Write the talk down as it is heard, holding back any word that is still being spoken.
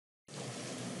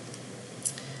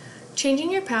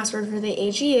Changing your password for the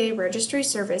AGA Registry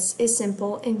Service is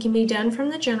simple and can be done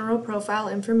from the General Profile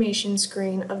Information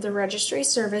screen of the Registry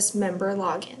Service member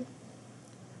login.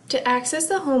 To access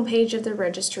the homepage of the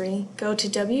registry, go to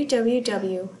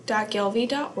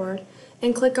www.gelvi.org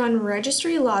and click on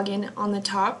Registry Login on the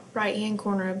top right-hand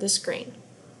corner of the screen.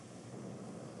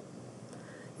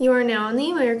 You are now on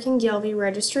the American Gelvi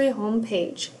Registry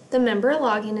homepage. The member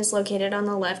login is located on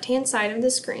the left-hand side of the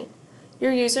screen.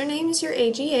 Your username is your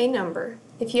AGA number.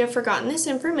 If you have forgotten this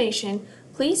information,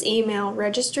 please email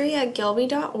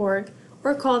registry@gelvi.org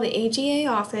or call the AGA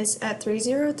office at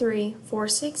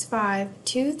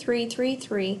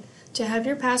 303-465-2333 to have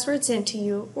your password sent to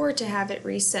you or to have it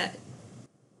reset.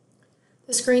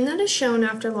 The screen that is shown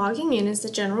after logging in is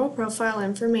the General Profile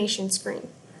Information screen.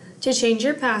 To change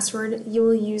your password, you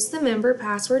will use the Member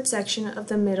Password section of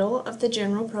the middle of the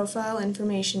General Profile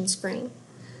Information screen.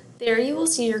 There you will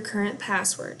see your current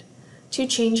password. To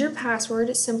change your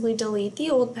password, simply delete the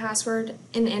old password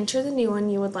and enter the new one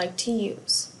you would like to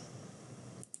use.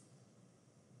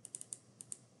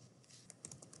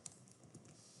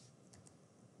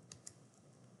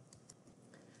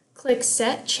 Click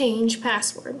Set Change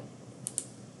Password.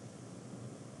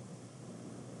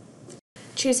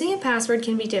 Choosing a password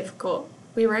can be difficult.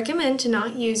 We recommend to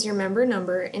not use your member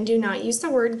number and do not use the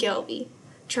word Gelvi.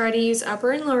 Try to use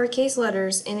upper and lowercase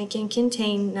letters, and it can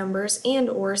contain numbers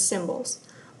and/or symbols.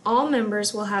 All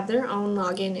members will have their own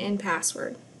login and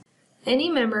password. Any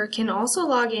member can also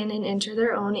log in and enter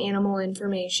their own animal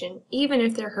information, even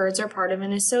if their herds are part of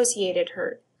an associated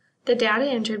herd. The data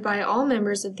entered by all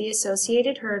members of the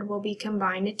associated herd will be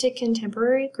combined into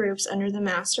contemporary groups under the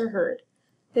master herd.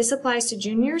 This applies to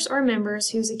juniors or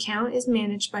members whose account is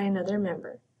managed by another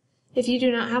member. If you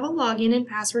do not have a login and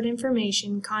password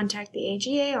information, contact the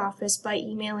AGA office by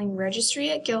emailing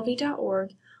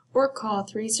registry@gelvi.org or call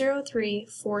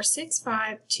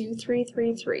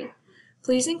 303-465-2333.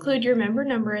 Please include your member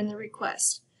number in the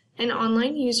request. An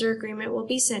online user agreement will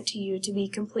be sent to you to be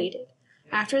completed.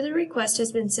 After the request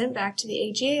has been sent back to the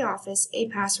AGA office, a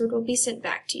password will be sent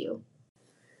back to you.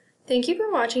 Thank you for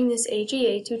watching this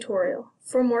AGA tutorial.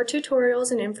 For more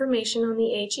tutorials and information on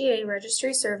the AGA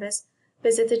Registry Service,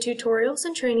 visit the Tutorials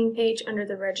and Training page under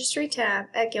the Registry tab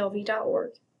at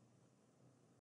gelvi.org.